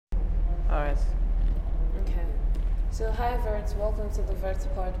right. Okay. So hi Verts, welcome to the Verts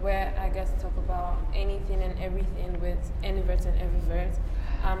Pod where I get to talk about anything and everything with any Vert and every Vert.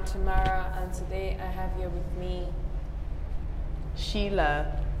 I'm Tamara and today I have here with me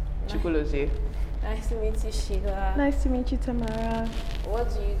Sheila Chukolozie. Nice to meet you, Sheila. Nice to meet you, Tamara.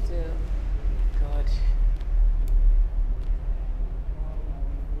 What do you do? God.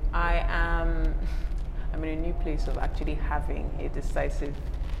 I'm in a new place of actually having a decisive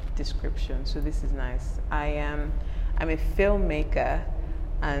description, so this is nice. I'm a filmmaker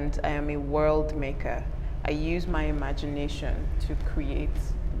and I am a world maker. I use my imagination to create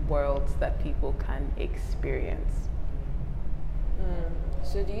worlds that people can experience.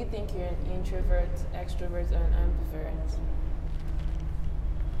 So do you think you're an introvert, extrovert, or an ambivert?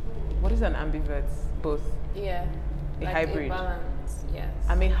 What is an ambivert? Both. Yeah. A like hybrid. A balance, yes.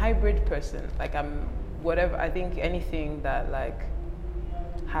 I'm a hybrid person. Like I'm whatever. I think anything that like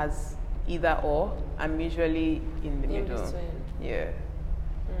has either or. I'm usually in the middle. Between. Yeah.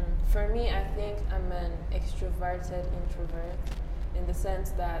 For me, I think I'm an extroverted introvert in the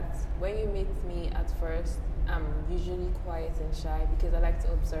sense that when you meet me at first, I'm usually quiet and shy because I like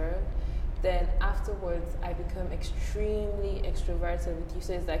to observe. Then afterwards, I become extremely extroverted with you.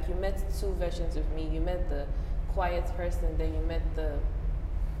 So it's like you met two versions of me. You met the quiet person, then you met the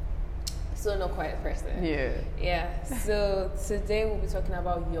so not quiet person. Yeah. Yeah. So today we'll be talking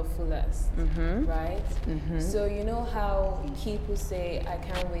about your fullest, right? So you know how people say, I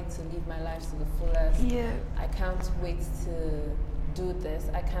can't wait to live my life to the fullest. Yeah. I can't wait to do this.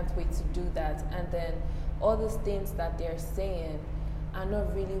 I can't wait to do that. And then all these things that they're saying are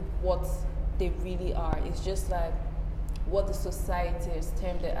not really what they really are. It's just like what the society has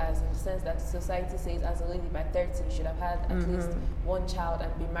termed it as, in the sense that society says as a lady by 30 you should have had at least one child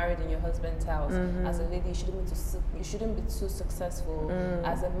and be married in your husband's house. As a lady you shouldn't be too successful.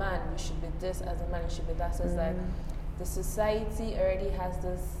 As a man you should be this, as a man you should be that. So it's like the society already has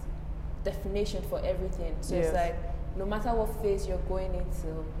this definition for everything. So it's like no matter what phase you're going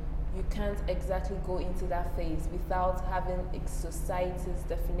into, you can't exactly go into that phase without having a society's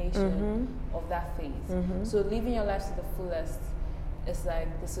definition of that phase. So living your life to the fullest, it's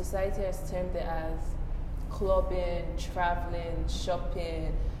like the society has termed it as clubbing, traveling,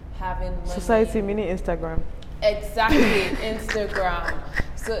 shopping, having money. Society meaning Instagram. Exactly, Instagram.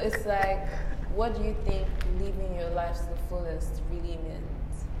 So it's like, what do you think living your life to the fullest really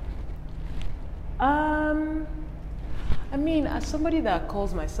means? I mean, as somebody that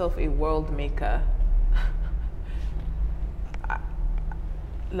calls myself a world maker,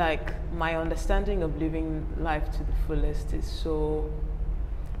 like my understanding of living life to the fullest is so.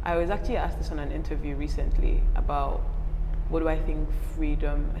 I was actually asked this on an interview recently about what do I think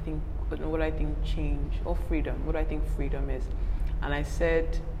freedom, what do I think change or freedom, what do I think freedom is, and I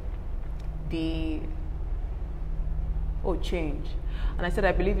said change. And I said,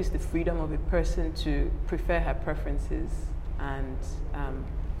 I believe it's the freedom of a person to prefer her preferences and,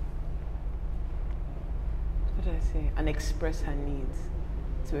 what did I say? And express her needs.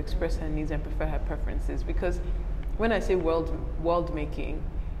 To express her needs and prefer her preferences. Because when I say world making,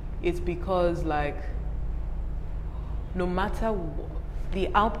 it's because like, no matter the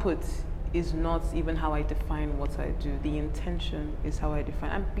output is not even how I define what I do. The intention is how I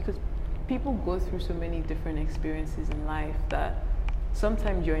define. And because people go through so many different experiences in life that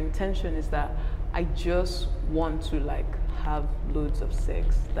sometimes your intention is that I just want to like have loads of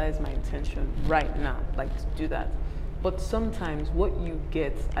sex. That is my intention right now, like to do that. But sometimes what you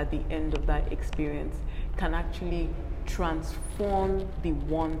get at the end of that experience can actually transform the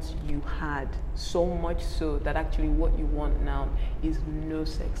want you had, so much so that actually what you want now is no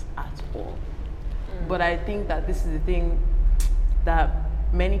sex at all. But I think that this is the thing that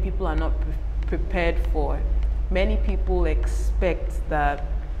many people are not prepared for. Many people expect that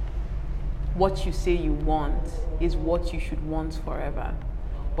what you say you want is what you should want forever.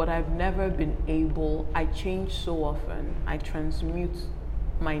 But I've never been able, I change so often, I transmute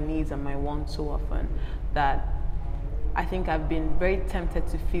my needs and my wants so often that I think I've been very tempted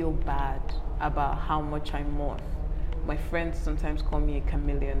to feel bad about how much I morph. My friends sometimes call me a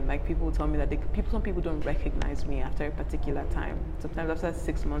chameleon. Like people tell me that some people don't recognize me after a particular time. Sometimes after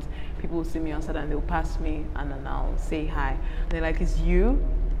 6 months, people will see me outside and they'll pass me and then I'll say hi. And they're like, it's you?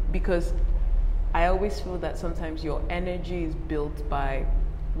 Because I always feel that sometimes your energy is built by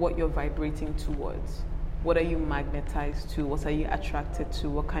what you're vibrating towards. What are you magnetized to? What are you attracted to?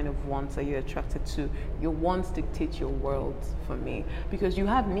 What kind of wants are you attracted to? Your wants dictate your world for me. Because you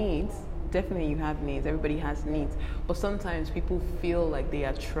have needs. Definitely you have needs. Everybody has needs. But sometimes people feel like they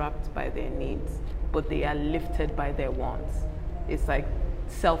are trapped by their needs, but they are lifted by their wants. It's like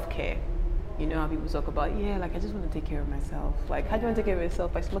self-care. You know how people talk about, yeah, like I just want to take care of myself. Like, how do you want to take care of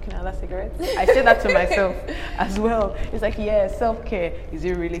yourself? By smoking another cigarette? I say that to myself as well. It's like, yeah, self-care. Is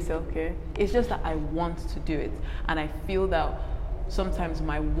it really self-care? It's just that I want to do it. And I feel that sometimes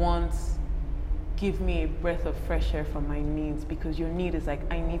my wants give me a breath of fresh air from my needs, because your need is like,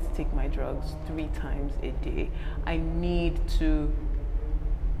 I need to take my drugs 3 times a day. I need to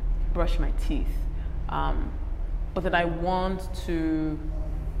brush my teeth. But then I want to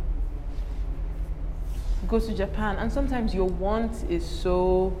go to Japan, and sometimes your want is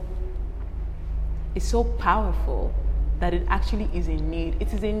so powerful that it actually is a need.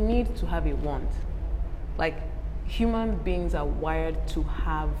 It is a need to have a want. Like, human beings are wired to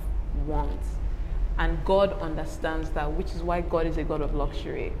have wants, and God understands that, which is why God is a God of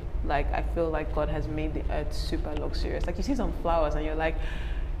luxury. Like, I feel like God has made the earth super luxurious. Like, you see some flowers and you're like,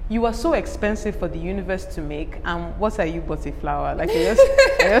 you are so expensive for the universe to make, and what are you but a flower? Like, you're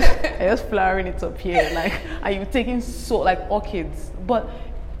just flowering it up here, like, and you're taking so, like, orchids. But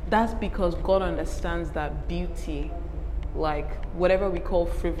that's because God understands that beauty, like whatever we call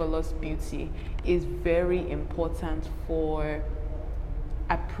frivolous beauty, is very important for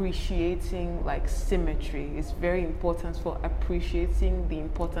appreciating like symmetry. It's very important for appreciating the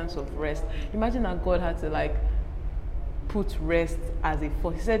importance of rest. Imagine that God had to like put rest as a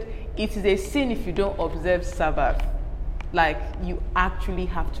force. He said, it is a sin if you don't observe Sabbath. Like, you actually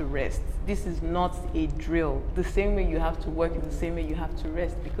have to rest. This is not a drill. The same way you have to work is the same way you have to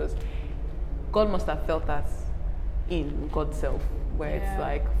rest, because God must have felt that in God's self, where it's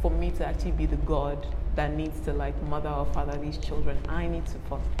like, for me to actually be the God that needs to like mother or father these children, I need to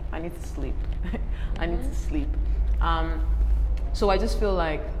sleep. I need to sleep. So I just feel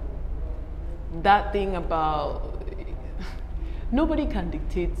like that thing about nobody can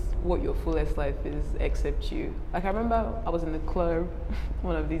dictate what your fullest life is except you. Like, I remember I was in the club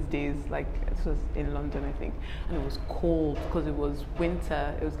one of these days, like this was in London, I think, and it was cold because it was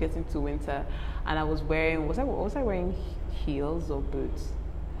winter. It was getting to winter, and I was wearing, was I wearing heels or boots?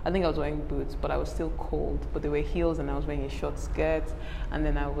 I think I was wearing boots, but I was still cold. But they were heels, and I was wearing a short skirt, and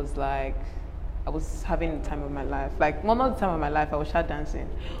then I was like, I was having the time of my life. Like, well, not the time of my life, I was shut dancing.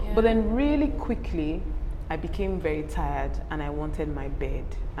 Yeah. But then really quickly, I became very tired and I wanted my bed.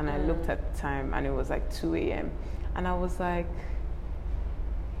 And I looked at the time and it was like 2 a.m. And I was like,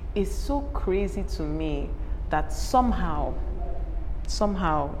 it's so crazy to me that somehow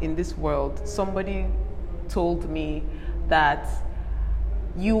in this world, somebody told me that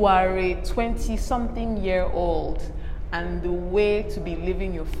you are a 20-something-year-old, and the way to be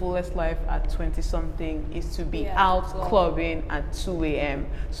living your fullest life at 20-something is to be out clubbing at 2 a.m.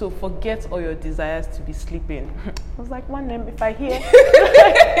 So forget all your desires to be sleeping. I was like, one name, if I hear,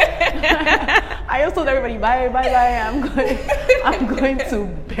 I just told everybody, bye, I'm going to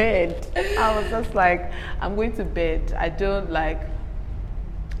bed. I was just like, I'm going to bed. I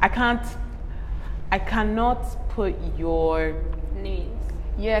cannot put your needs.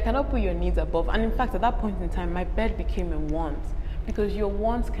 Yeah, I cannot put your needs above. And in fact, at that point in time, my bed became a want, because your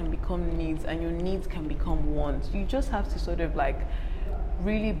wants can become needs and your needs can become wants. You just have to sort of like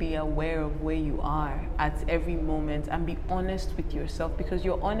really be aware of where you are at every moment and be honest with yourself, because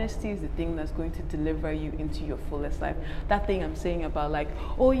your honesty is the thing that's going to deliver you into your fullest life. That thing I'm saying about like,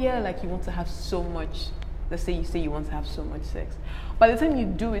 oh yeah, like you want to have so much, let's say you want to have so much sex. By the time you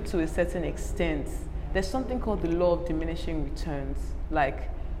do it to a certain extent, there's something called the law of diminishing returns, like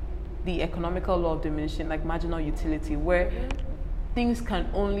the economical law of diminishing, like marginal utility, where things can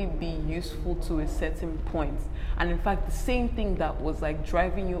only be useful to a certain point. And in fact, the same thing that was like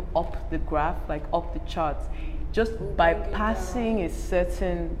driving you up the graph, like up the charts, just by passing a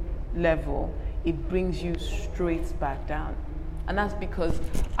certain level, it brings you straight back down. And that's because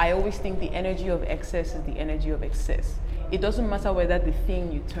I always think the energy of excess is the energy of excess. It doesn't matter whether the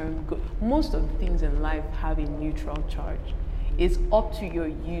thing you turn good. Most of the things in life have a neutral charge. It's up to your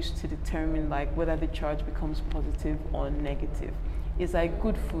use to determine like whether the charge becomes positive or negative. It's like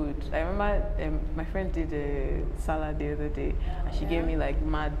good food. I remember my friend did a salad the other day, and she gave me like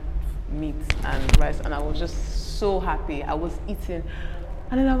mad meat and rice, and I was just so happy. I was eating,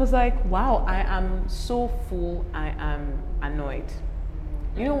 and then I was like, wow, I am so full, I am annoyed.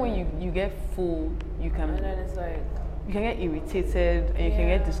 You know, when you get full, you can, and then it's like, you can get irritated and you can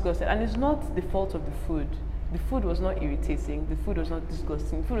get disgusted, and it's not the fault of the food. The food was not irritating, the food was not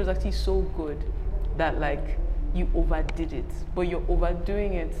disgusting, the food was actually so good that like you overdid it, but you're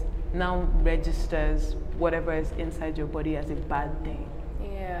overdoing it now registers whatever is inside your body as a bad thing.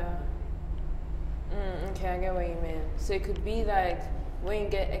 Yeah. Okay, I get what you mean. So it could be like when you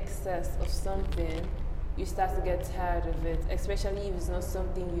get excess of something, you start to get tired of it, especially if it's not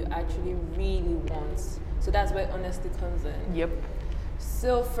something you actually really want. So that's where honesty comes in. Yep.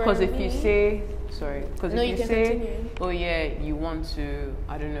 So for Because if me, you say, sorry, because No, if you you can say, continue. oh yeah, you want to,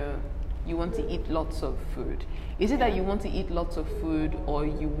 I don't know, you want to eat lots of food. Is it that you want to eat lots of food, or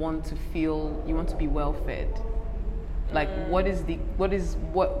you want to feel, you want to be well fed? Like,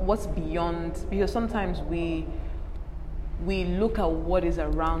 what's beyond? Because sometimes we look at what is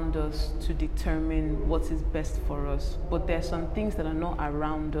around us to determine what is best for us, but there are some things that are not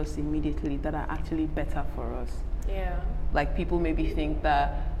around us immediately that are actually better for us. yeah, Like, people maybe think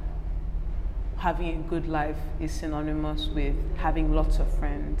that having a good life is synonymous with having lots of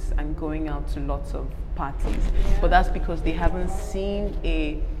friends and going out to lots of parties. But that's because they haven't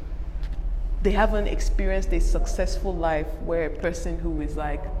experienced a successful life where a person who is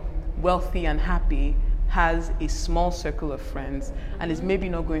like wealthy and happy has a small circle of friends and is maybe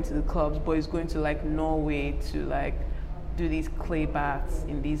not going to the clubs, but is going to like Norway to like do these clay baths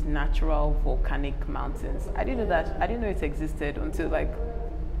in these natural volcanic mountains. I didn't know it existed until like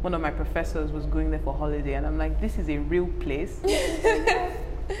one of my professors was going there for holiday, and I'm like, this is a real place.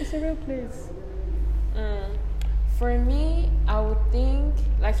 It's a real place. For me, I would think,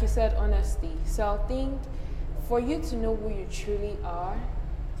 like you said, honesty. So I'll think, for you to know who you truly are,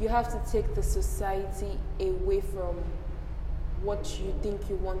 you have to take the society away from what you think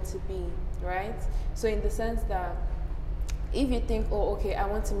you want to be, right? So in the sense that if you think, oh, okay, I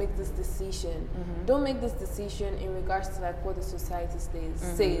want to make this decision, don't make this decision in regards to like what the society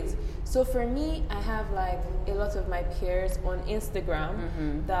says. So for me, I have like a lot of my peers on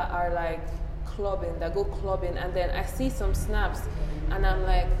Instagram that are like clubbing, that go clubbing, and then I see some snaps and I'm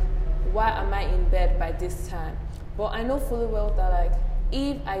like, why am I in bed by this time? But I know fully well that like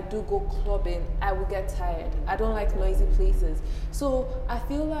if I do go clubbing, I will get tired. I don't like noisy places. So I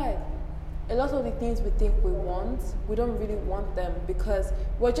feel like a lot of the things we think we want, we don't really want them, because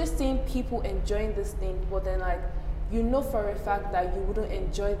we're just seeing people enjoying this thing, but then like, you know for a fact that you wouldn't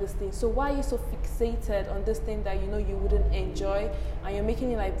enjoy this thing. So why are you so fixated on this thing that you know you wouldn't enjoy, and you're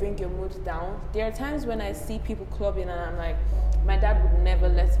making it like bring your mood down? There are times when I see people clubbing and I'm like, my dad would never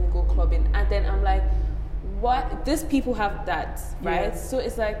let me go clubbing, and then I'm like, what? These people have dads, right? So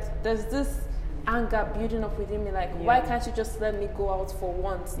it's like there's this anger building up within me, like why can't you just let me go out for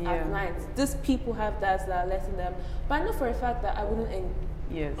once at night? These people have dads that are letting them, but I know for a fact that I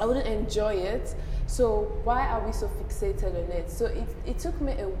wouldn't enjoy it. So why are we so fixated on it? So it took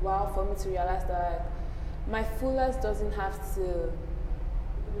me a while for me to realize that my fullest doesn't have to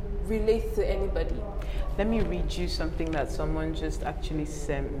relate to anybody. Let me read you something that someone just actually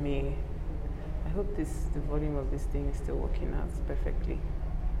sent me. I hope the volume of this thing is still working out perfectly.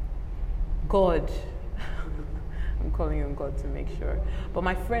 God, I'm calling on God to make sure. But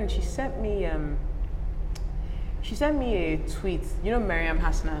my friend, she sent me a tweet. You know Mariam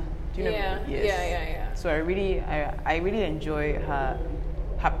Hasna? Do you know? Yeah. Yes. Yeah. So I really enjoy her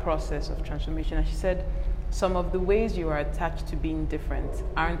process of transformation. And she said, some of the ways you are attached to being different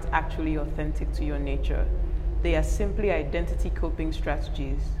aren't actually authentic to your nature. They are simply identity coping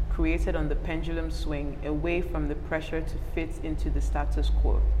strategies created on the pendulum swing away from the pressure to fit into the status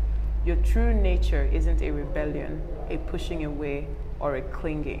quo. Your true nature isn't a rebellion, a pushing away, or a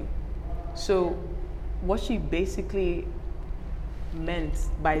clinging. So what she basically meant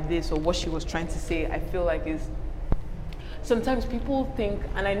by this, or what she was trying to say, I feel like is, sometimes people think,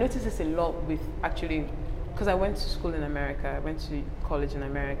 and I notice this a lot with, actually, because I went to school in America, I went to college in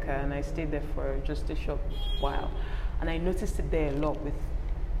America, and I stayed there for just a short while. And I noticed it there a lot with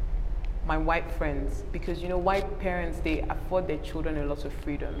my white friends, because you know, white parents, they afford their children a lot of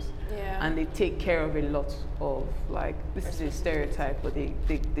freedoms, and they take care of a lot of, like, this is a stereotype, but they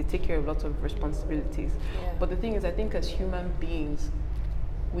take care of lots of responsibilities. But the thing is, I think as human beings,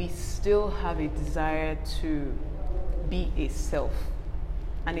 we still have a desire to be a self,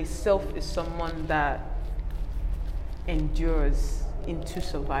 and a self is someone that endures into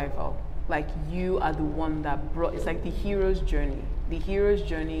survival. Like, you are the one that brought, it's like the hero's journey. The hero's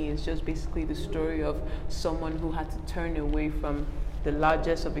journey is just basically the story of someone who had to turn away from the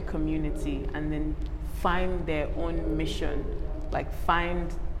largest of a community and then find their own mission, like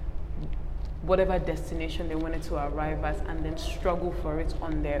find whatever destination they wanted to arrive at and then struggle for it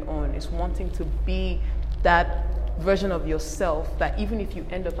on their own. It's wanting to be that version of yourself that even if you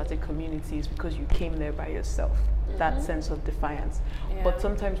end up at a community, it's because you came there by yourself. That sense of defiance. But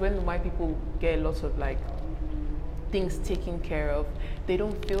sometimes when the white people get a lot of like things taken care of, they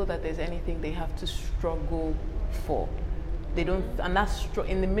don't feel that there's anything they have to struggle for. They don't, and that's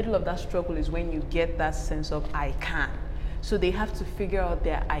in the middle of that struggle is when you get that sense of I can. So they have to figure out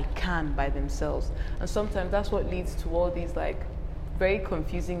their I can by themselves. And sometimes that's what leads to all these like very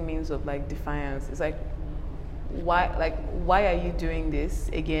confusing means of like defiance. It's like, why are you doing this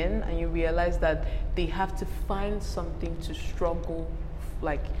again? And you realize that they have to find something to struggle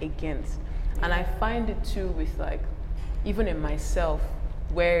like against. And I find it too with like, even in myself,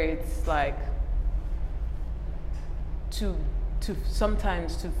 where it's like to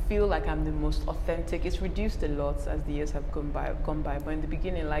sometimes to feel like I'm the most authentic. It's reduced a lot as the years have gone by. But in the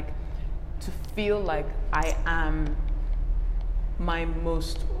beginning, like to feel like I am my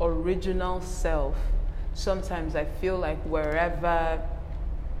most original self. Sometimes I feel like wherever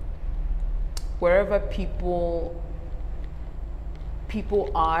people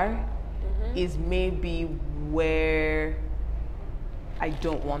are is maybe where I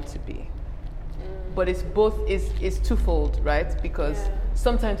don't want to be. But it's both, it's twofold, right? Because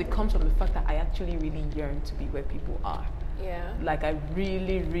sometimes it comes from the fact that I actually really yearn to be where people are. Yeah. Like I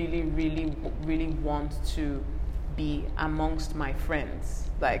really, really, really, really want to be amongst my friends.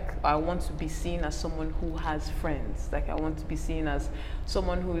 Like I want to be seen as someone who has friends. Like I want to be seen as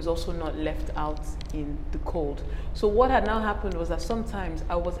someone who is also not left out in the cold. So what had now happened was that sometimes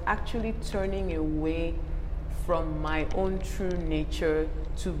I was actually turning away from my own true nature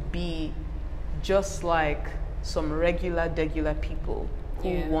to be just like some regular people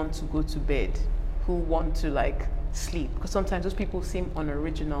who want to go to bed, who want to like sleep, because sometimes those people seem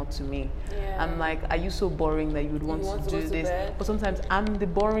unoriginal to me. I'm like, are you so boring that you would want to do this? But sometimes I'm the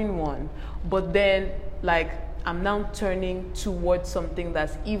boring one, but then like I'm now turning towards something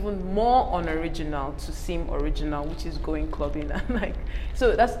that's even more unoriginal to seem original, which is going clubbing. And like,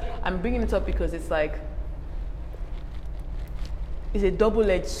 so that's, I'm bringing it up because it's like, it's a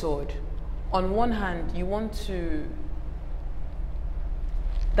double-edged sword. On one hand, you want to,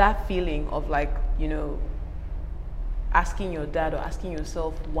 that feeling of like, you know, asking your dad or asking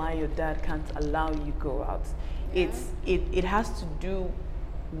yourself why your dad can't allow you go out. It has to do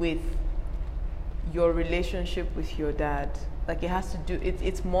with your relationship with your dad. Like it has to do,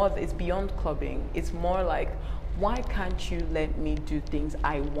 it's more, it's beyond clubbing. It's more like, why can't you let me do things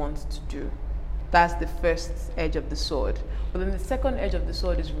I want to do? That's the first edge of the sword. But then the second edge of the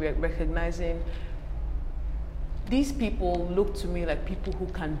sword is recognizing these people look to me like people who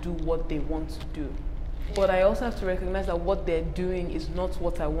can do what they want to do. But I also have to recognize that what they're doing is not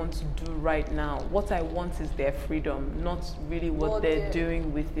what I want to do right now. What I want is their freedom, not really what they're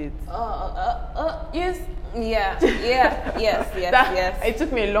doing with it. Yes. Yes. It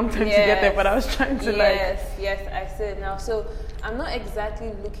took me a long time to get there, but I was trying to Yes, I said now. So I'm not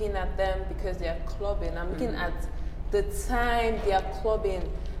exactly looking at them because they are clubbing. I'm looking at the time they are clubbing.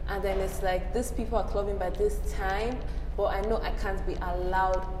 And then it's like, these people are clubbing by this time, but I know I can't be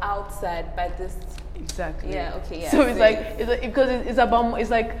allowed outside by this. Exactly. Yeah, okay, yeah. So it's like because it's about,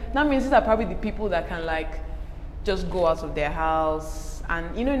 it's like, that means these are probably the people that can like just go out of their house.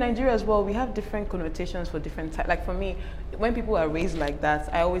 And you know, in Nigeria as well, we have different connotations for different types. Like for me, when people are raised like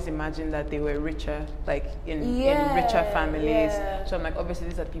that, I always imagine that they were richer, like in richer families. Yeah. So I'm like, obviously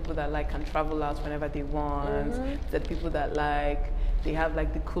these are people that like can travel out whenever they want. The people that like, they have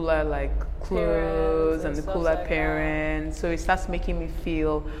like the cooler like clothes and the cooler like parents. So it starts making me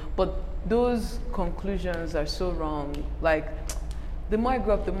feel, but those conclusions are so wrong. Like the more I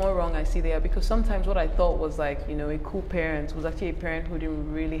grow up, the more wrong I see they are, because sometimes what I thought was like, you know, a cool parent was actually a parent who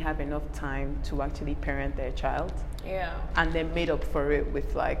didn't really have enough time to actually parent their child. Yeah. And then made up for it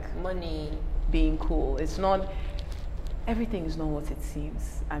with like money, being cool. It's not, everything is not what it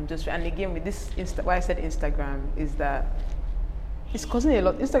seems. And again with this why I said Instagram is that it's causing a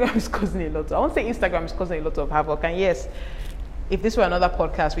lot. Instagram is causing a lot. I won't say Instagram is causing a lot of havoc. And yes, if this were another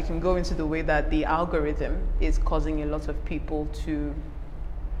podcast, we can go into the way that the algorithm is causing a lot of people to,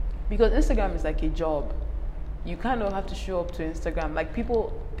 because Instagram is like a job. You kind of have to show up to Instagram. Like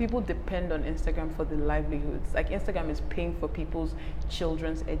people depend on Instagram for their livelihoods. Like Instagram is paying for people's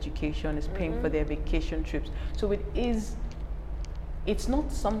children's education, it's paying for their vacation trips. So it's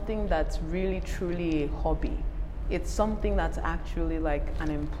not something that's really truly a hobby. It's something that's actually like an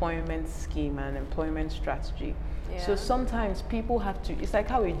employment scheme, an employment strategy. Yeah. So sometimes people have to, it's like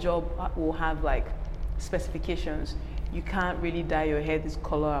how a job will have like specifications. You can't really dye your hair this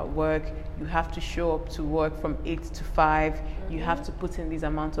color at work. You have to show up to work from 8 to 5. You have to put in these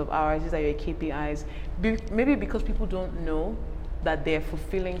amount of hours. These are your KPIs. Maybe because people don't know that they're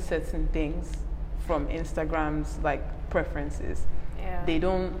fulfilling certain things from Instagram's like preferences. Yeah.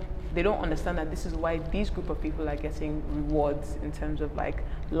 They don't understand that this is why these group of people are getting rewards in terms of like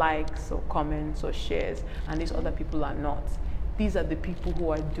likes or comments or shares, and these other people are not. these are the people who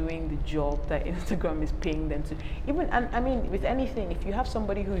are doing the job that Instagram is paying them to. Even, and I mean, with anything, if you have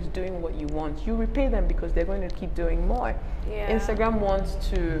somebody who is doing what you want, you repay them because they're going to keep doing more. Yeah. Instagram wants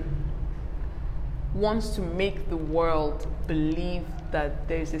to make the world believe that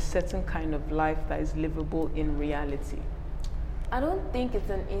there's a certain kind of life that is livable in reality. I don't think it's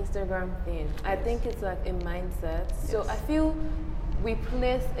an Instagram thing. I think it's like a mindset. So Yes. I feel we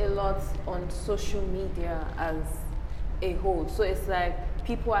place a lot on social media as a whole. So it's like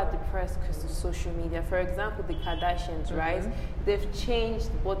people are depressed because of social media. For example, the Kardashians, right? They've changed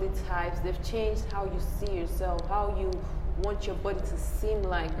body types. They've changed how you see yourself, how you want your body to seem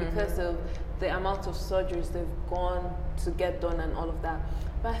like because of the amount of surgeries they've gone to get done and all of that.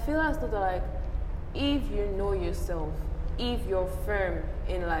 But I feel as though that, like, if you know yourself, if you're firm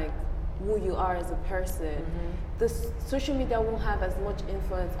in like who you are as a person, the social media won't have as much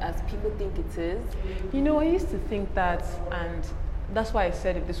influence as people think it is. You know, I used to think that, and that's why I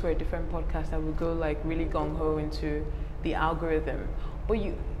said if this were a different podcast, I would go like really gung-ho into the algorithm. But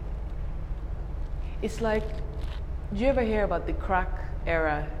it's like, do you ever hear about the crack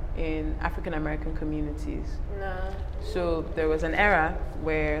era in African American communities? No. So there was an era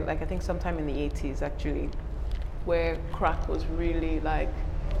where, like, I think sometime in the 80s actually, where crack was really like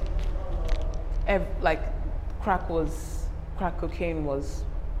crack cocaine was,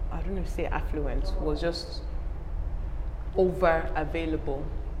 I don't know if say affluent, was just over available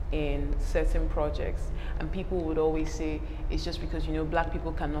in certain projects. And people would always say it's just because, you know, black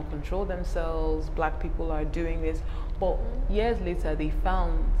people cannot control themselves, black people are doing this. But years later they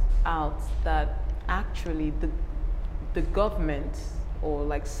found out that actually the government, or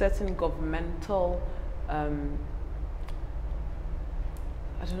like certain governmental I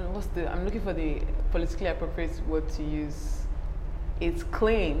don't know I'm looking for the politically appropriate word to use. It's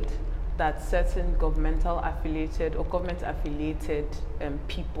claimed that certain governmental affiliated or government affiliated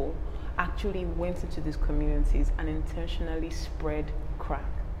people actually went into these communities and intentionally spread crack.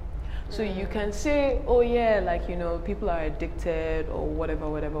 So you can say, oh yeah, like, you know, people are addicted or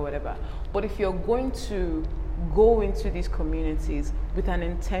whatever. But if you're going to go into these communities with an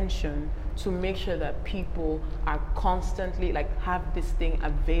intention to make sure that people are constantly, like, have this thing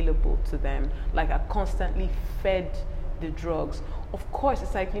available to them, like are constantly fed the drugs. Of course,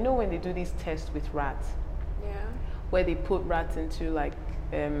 it's like, you know, when they do these tests with rats, where they put rats into like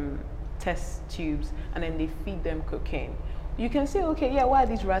test tubes and then they feed them cocaine. You can say, okay, yeah, why are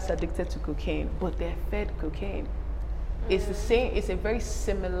these rats addicted to cocaine? But they're fed cocaine. It's the same, it's a very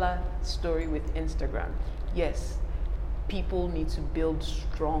similar story with Instagram. Yes, people need to build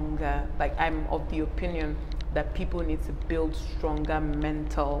stronger, like, I'm of the opinion that people need to build stronger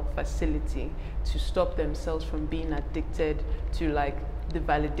mental facility to stop themselves from being addicted to like the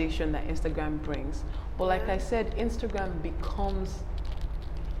validation that Instagram brings. But like I said, Instagram becomes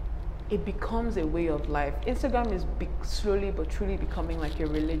a way of life. Instagram is slowly but truly becoming like a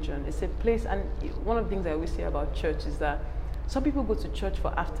religion. It's a place, and one of the things I always say about church is that some people go to church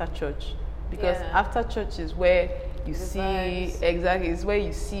for after church, because after church is where you see exactly, it's where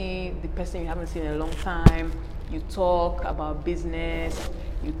you see the person you haven't seen in a long time. You talk about business,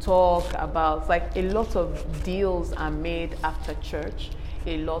 you talk about, like, a lot of deals are made after church.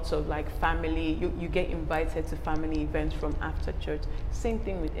 A lot of like family, you get invited to family events from after church. Same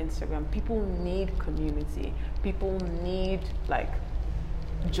thing with Instagram. People need community. People need like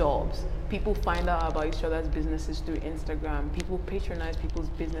jobs. People find out about each other's businesses through Instagram. People patronize people's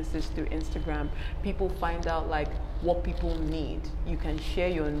businesses through Instagram. People find out like what people need. You can share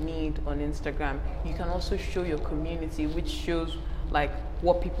your need on Instagram. You can also show your community, which shows like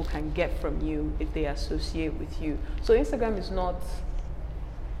what people can get from you if they associate with you. So Instagram is not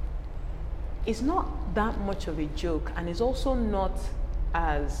that much of a joke, and it's also not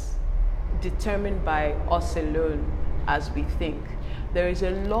as determined by us alone as we think. There is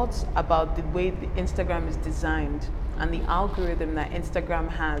a lot about the way the Instagram is designed and the algorithm that Instagram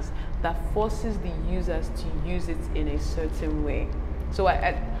has that forces the users to use it in a certain way. So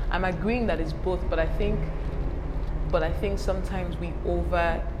I'm agreeing that it's both, but I think sometimes we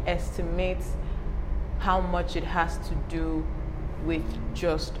overestimate how much it has to do with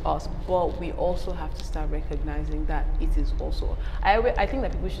just us, but we also have to start recognizing that it is also. I think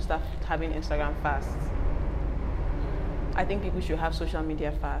that people should start having Instagram fasts. I think people should have social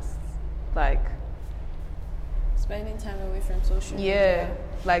media fasts, like spending time away from social media.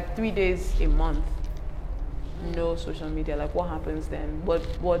 Like 3 days a month, no social media. Like, what happens then? What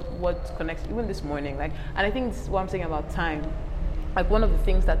connects? Even this morning, like, and I think this is what I'm saying about time. Like, one of the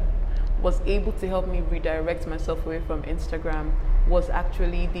things that was able to help me redirect myself away from Instagram was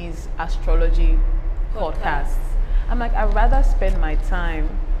actually these astrology podcasts. I'm like, I'd rather spend my time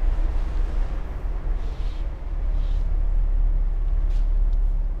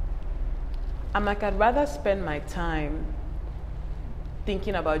I'd rather spend my time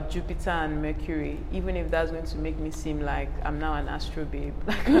thinking about Jupiter and Mercury, even if that's going to make me seem like I'm now an astro babe.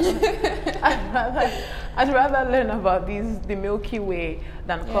 Like, I'd rather learn about the Milky Way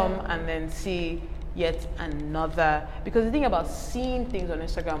than come and then see yet another. Because the thing about seeing things on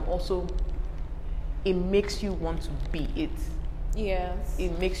Instagram also, it makes you want to be it. Yes.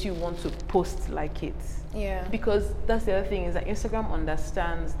 It makes you want to post like it. Yeah. Because that's the other thing, is that Instagram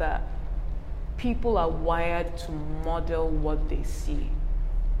understands that people are wired to model what they see.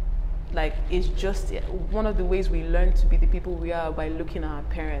 Like, it's just one of the ways we learn to be the people we are, by looking at our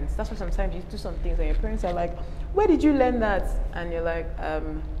parents. That's why sometimes you do some things and your parents are like, where did you learn that? And you're like,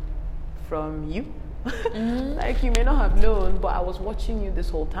 from you. Mm-hmm. Like, you may not have known, but I was watching you this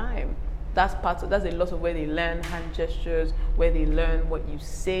whole time. That's a lot of where they learn hand gestures, where they learn what you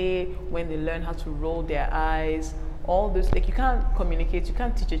say, when they learn how to roll their eyes. All this, like, you can't communicate, you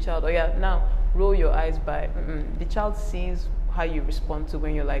can't teach a child, oh yeah, now roll your eyes by. The child sees how you respond to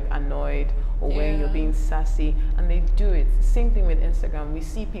when you're like annoyed or when you're being sassy, and they do it. Same thing with Instagram. We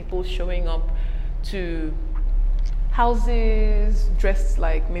see people showing up to houses dressed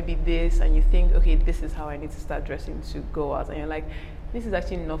like maybe this, and you think, okay, this is how I need to start dressing to go out, and you're like, this is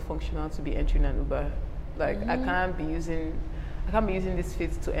actually not functional to be entering an Uber. Like, I can't be using this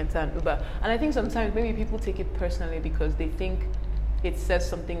fit to enter an Uber. And I think sometimes maybe people take it personally because they think it says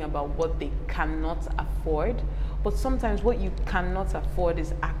something about what they cannot afford. But sometimes what you cannot afford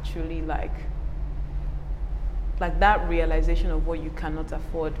is actually like that realization of what you cannot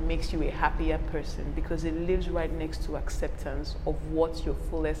afford makes you a happier person, because it lives right next to acceptance of what your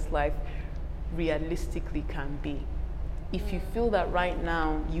fullest life realistically can be. If you feel that right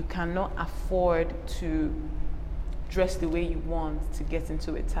now you cannot afford to dress the way you want to get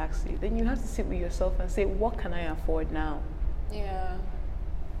into a taxi, then you have to sit with yourself and say, what can I afford now? Yeah.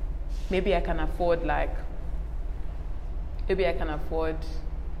 Maybe I can afford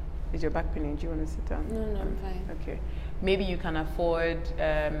is your back paining? Do you want to sit down? No, I'm fine. Okay. Maybe you can afford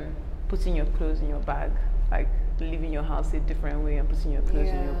putting your clothes in your bag, like leaving your house a different way and putting your clothes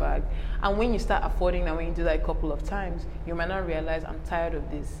in your bag. And when you start affording that, when you do that a couple of times, you might not realize, I'm tired of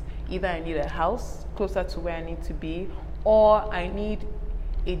this. Either I need a house closer to where I need to be, or I need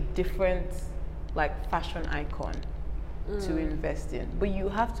a different like fashion icon to invest in. But you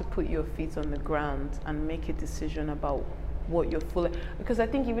have to put your feet on the ground and make a decision about what you're full of. Because I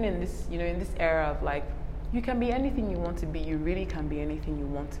think even in this, in this era of like, you can be anything you want to be. You really can be anything you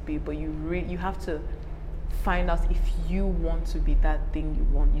want to be, but you have to find out if you want to be that thing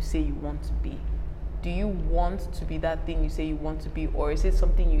you say you want to be. Do you want to be that thing you say you want to be, or is it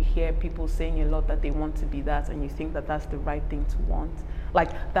something you hear people saying a lot that they want to be that, and you think that that's the right thing to want?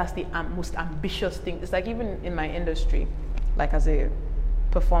 Like, that's the most ambitious thing. It's like, even in my industry, like as a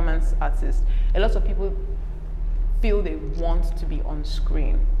performance artist, a lot of people feel they want to be on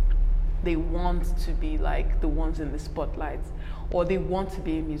screen. They want to be like the ones in the spotlight, or they want to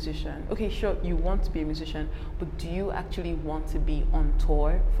be a musician. Okay, sure, you want to be a musician, but do you actually want to be on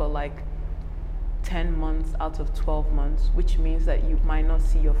tour for like 10 months out of 12 months, which means that you might not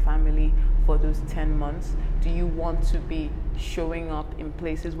see your family for those 10 months? Do you want to be showing up in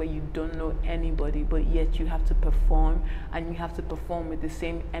places where you don't know anybody, but yet you have to perform, and you have to perform with the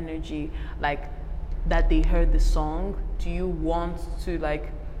same energy like that they heard the song? Do you want to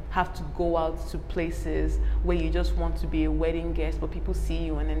like have to go out to places where you just want to be a wedding guest, but people see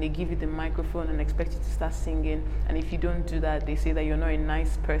you and then they give you the microphone and expect you to start singing, and if you don't do that, they say that you're not a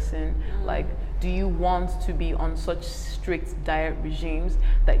nice person? Like, do you want to be on such strict diet regimes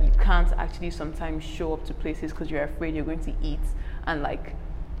that you can't actually sometimes show up to places because you're afraid you're going to eat and like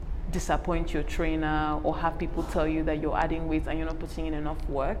disappoint your trainer, or have people tell you that you're adding weight and you're not putting in enough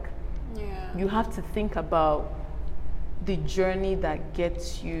work? You have to think about the journey that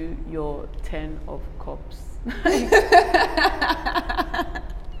gets you your 10 of cups.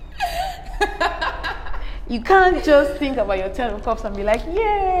 You can't just think about your 10 of cups and be like,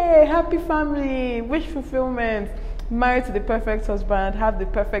 yay, happy family, wish fulfillment, married to the perfect husband, have the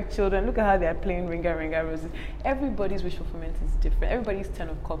perfect children, look at how they're playing Ringa Ringa Roses. Everybody's wish fulfillment is different. Everybody's 10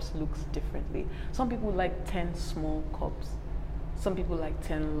 of cups looks differently. Some people like 10 small cups. Some people like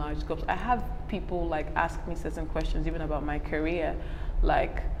 10 large cups. I have people like ask me certain questions even about my career,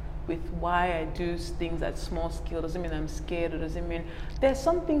 like with why I do things at small scale. Doesn't mean I'm scared, or doesn't mean there's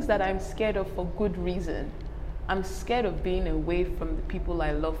some things that I'm scared of for good reason. I'm scared of being away from the people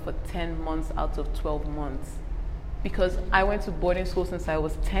I love for 10 months out of 12 months, because I went to boarding school since I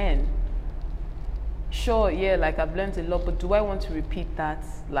was 10. Sure, yeah, like I've learned a lot, but do I want to repeat that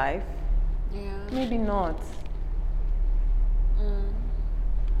life? Yeah. Maybe not.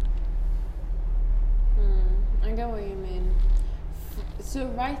 I get what you mean. So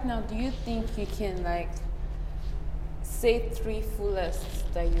right now, do you think you can like say 3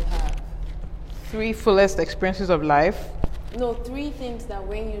 fullest that you have? 3 fullest experiences of life? No, 3 things that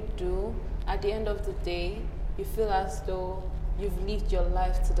when you do, at the end of the day, you feel as though you've lived your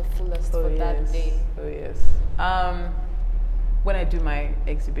life to the fullest for that day. Oh yes. When I do my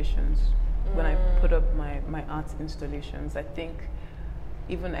exhibitions, when I put up my art installations, I think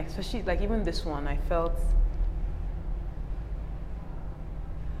even especially like even this one, I felt,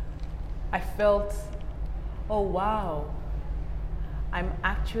 oh wow, I'm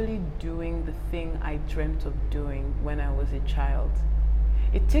actually doing the thing I dreamt of doing when I was a child.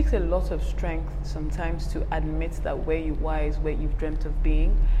 It takes a lot of strength sometimes to admit that where you are is where you've dreamt of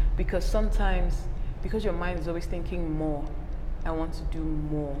being, because sometimes, because your mind is always thinking more, I want to do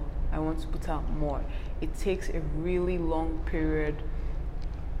more, I want to put out more. It takes a really long period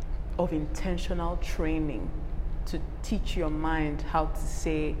of intentional training to teach your mind how to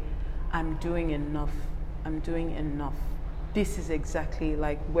say, I'm doing enough, I'm doing enough. This is exactly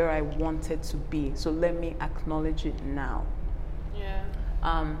like where I wanted to be, so let me acknowledge it now. Yeah.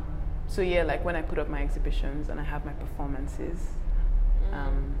 So yeah, like when I put up my exhibitions and I have my performances,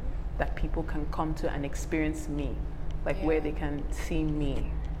 that people can come to and experience me, like where they can see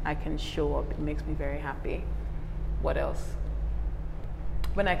me, I can show up, it makes me very happy. What else?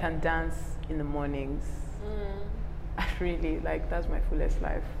 When I can dance in the mornings, I really like, that's my fullest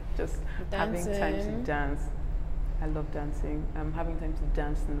life. Just having time to dance. I love dancing. Having time to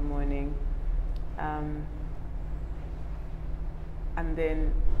dance in the morning. And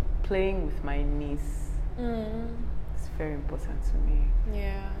then playing with my niece. It's very important to me.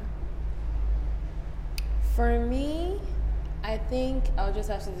 Yeah. For me, I think I'll just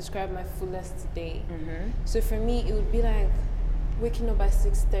have to describe my fullest day. So for me, it would be like waking up by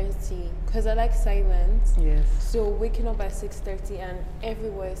 6:30 because I like silence. Yes. So waking up by 6:30 and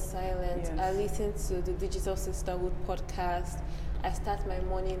everywhere is silent. Yes. I listen to the Digital Sisterhood podcast. I start my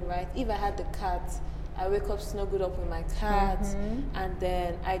morning right. If I had the cat, I wake up snuggled up with my cat, and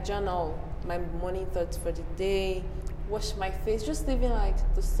then I journal my morning thoughts for the day, wash my face, just living like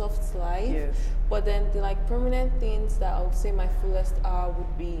the soft life. Yes. But then the like permanent things that I would say my fullest are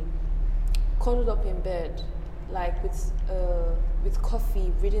would be cuddled up in bed, like with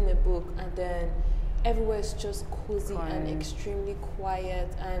coffee, reading a book, and then everywhere is just cozy and extremely quiet,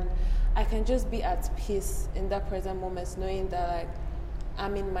 and I can just be at peace in that present moment, knowing that like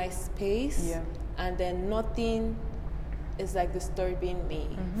I'm in my space, and then nothing is like disturbing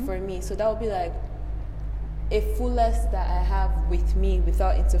me for me. So that would be like a fullest that I have with me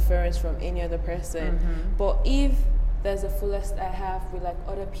without interference from any other person. But if there's a fullest I have with like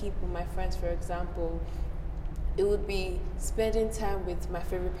other people, my friends for example, it would be spending time with my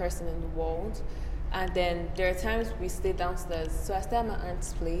favorite person in the world. And then there are times we stay downstairs. So I stay at my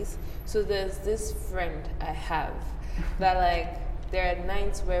aunt's place. So there's this friend I have that like there are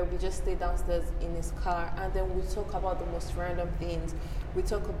nights where we just stay downstairs in his car and then we talk about the most random things. We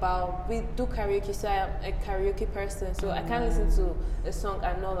do karaoke, so I'm a karaoke person, so I can't listen to a song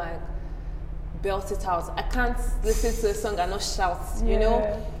and not like belt it out. I can't listen to a song and not shout, you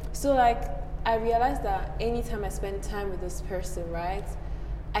know? So like I realized that anytime I spend time with this person, right,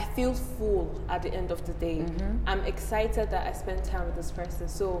 I feel full at the end of the day. I'm excited that I spent time with this person.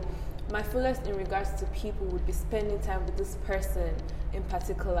 So my fullest in regards to people would be spending time with this person in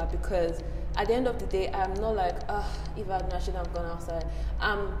particular, because at the end of the day, I'm not like, if I had should have gone outside.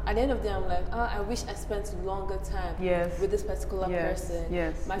 At the end of the day, I'm like, I wish I spent longer time with this particular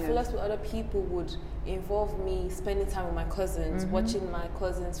person. My fullest with other people would involve me spending time with my cousins, watching my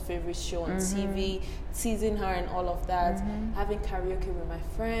cousin's favorite show on TV, teasing her and all of that, having karaoke with my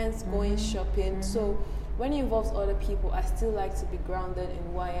friends, going shopping. So when it involves other people, I still like to be grounded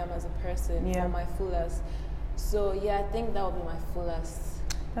in who I am as a person for my fullest. So yeah, I think that would be my fullest.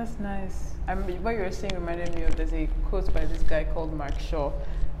 That's nice. What you were saying reminded me of, there's a quote by this guy called Mark Shaw,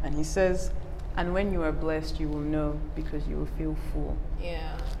 and he says, and when you are blessed, you will know because you will feel full.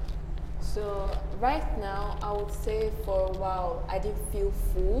 Yeah. So right now, I would say for a while, I didn't feel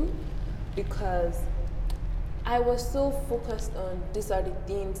full because I was so focused on these are the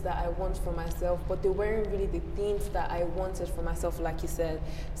things that I want for myself, but they weren't really the things that I wanted for myself, like you said.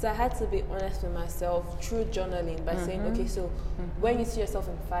 So I had to be honest with myself through journaling by saying, okay, so when you see yourself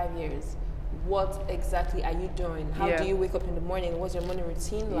in 5 years, what exactly are you doing? How do you wake up in the morning? What's your morning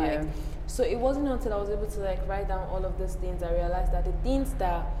routine like? So it wasn't until I was able to like write down all of these things I realized that the things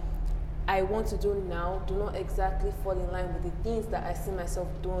that I want to do now do not exactly fall in line with the things that I see myself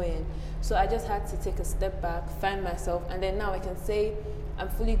doing. So I just had to take a step back, find myself, and then now I can say I'm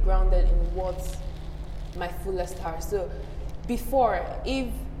fully grounded in what my fullest are. So before, if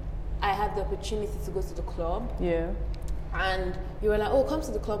I had the opportunity to go to the club, and you were like, oh, come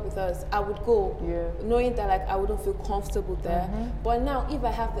to the club with us, I would go, knowing that like I wouldn't feel comfortable there. But now if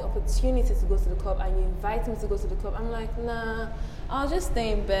I have the opportunity to go to the club and you invite me to go to the club, I'm like, nah, I'll just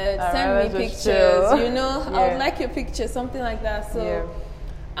stay in bed, send me pictures, you know, I would like your picture, something like that. So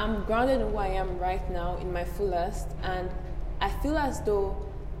I'm grounded in who I am right now, in my fullest, and I feel as though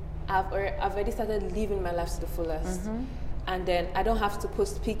I've already started living my life to the fullest. And then I don't have to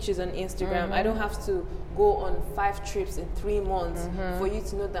post pictures on Instagram. I don't have to go on 5 trips in 3 months for you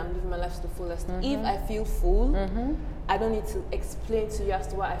to know that I'm living my life to the fullest. If I feel full, I don't need to explain to you as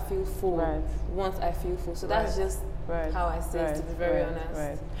to why I feel full once I feel full. So that's just how I say it, to be very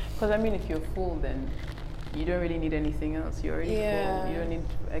honest. Because I mean, if you're full, then you don't really need anything else. You're already full. You don't need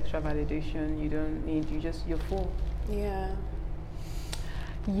extra validation. You don't need, you're full.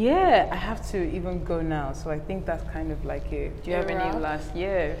 Yeah, I have to even go now. So I think that's kind of like it. Do you have any last?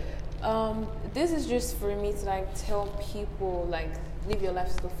 This is just for me to like tell people, like, live your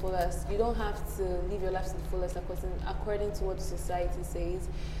life to the fullest. You don't have to live your life to the fullest according to what society says.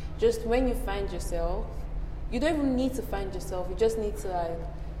 Just when you find yourself, you don't even need to find yourself. You just need to like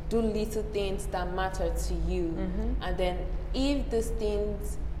do little things that matter to you. And then if these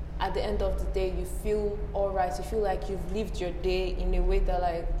things, at the end of the day, you feel all right, you feel like you've lived your day in a way that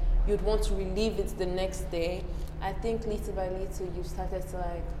like you'd want to relive it the next day, I think little by little you've started to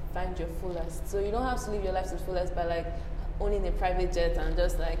like find your fullest. So you don't have to live your life to the fullest by like owning a private jet and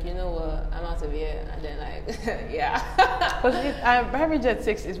just like, you know what, I'm out of here, and then like because private jet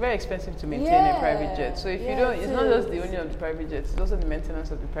is very expensive to maintain a private jet. So if you don't, it's not just the owning of the private jet, it's also the maintenance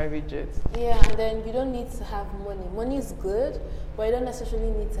of the private jet. And then you don't need to have money. Money is good, but you don't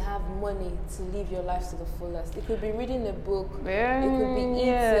necessarily need to have money to live your life to the fullest. It could be reading a book, it could be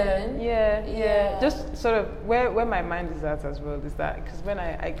eating. Just sort of where my mind is at as well is that, because when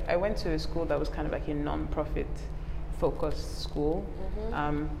I went to a school that was kind of like a non-profit focused school,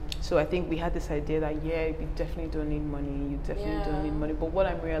 so I think we had this idea that you definitely don't need money, you definitely don't need money. But what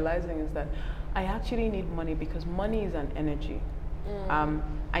I'm realizing is that I actually need money, because money is an energy.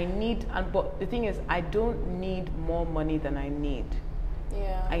 But the thing is, I don't need more money than I need.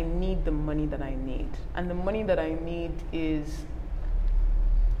 I need the money that I need, and the money that I need is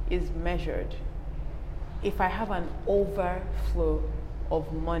measured. If I have an overflow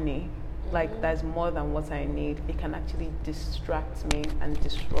of money, like that's more than what I need, it can actually distract me and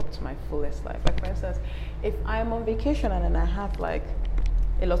disrupt my fullest life. Like for instance, if I'm on vacation and then I have like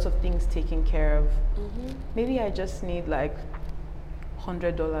a lot of things taken care of, maybe I just need like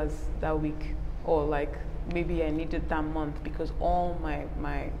 $100 that week, or like maybe I need it that month because all my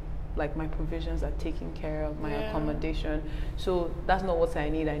provisions are taken care of, my accommodation. So that's not what I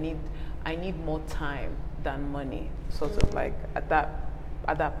need. I need more time than money, sort of like at that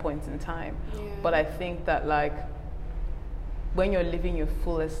point in time. But I think that like when you're living your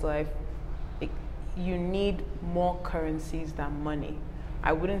fullest life, you need more currencies than money.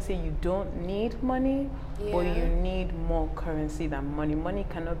 I wouldn't say you don't need money, but you need more currency than money. Money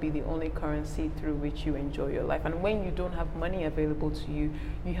cannot be the only currency through which you enjoy your life. And when you don't have money available to you,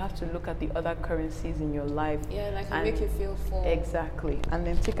 you have to look at the other currencies in your life. That can make you feel full. Exactly. And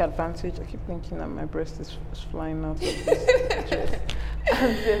then take advantage. I keep thinking that my breast is flying out of this dress.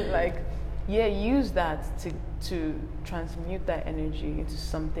 And then like, use that to transmute that energy into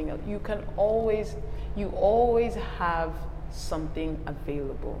something else. You always have something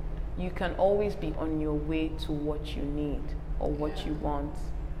available. You can always be on your way to what you need or what you want,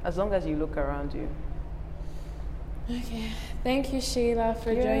 as long as you look around you. Okay, thank you, Sheila,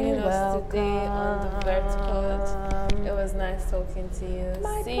 for joining us today on the Vertical. It was nice talking to you.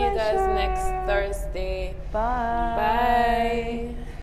 My See pleasure. you guys next Thursday. Bye. Bye.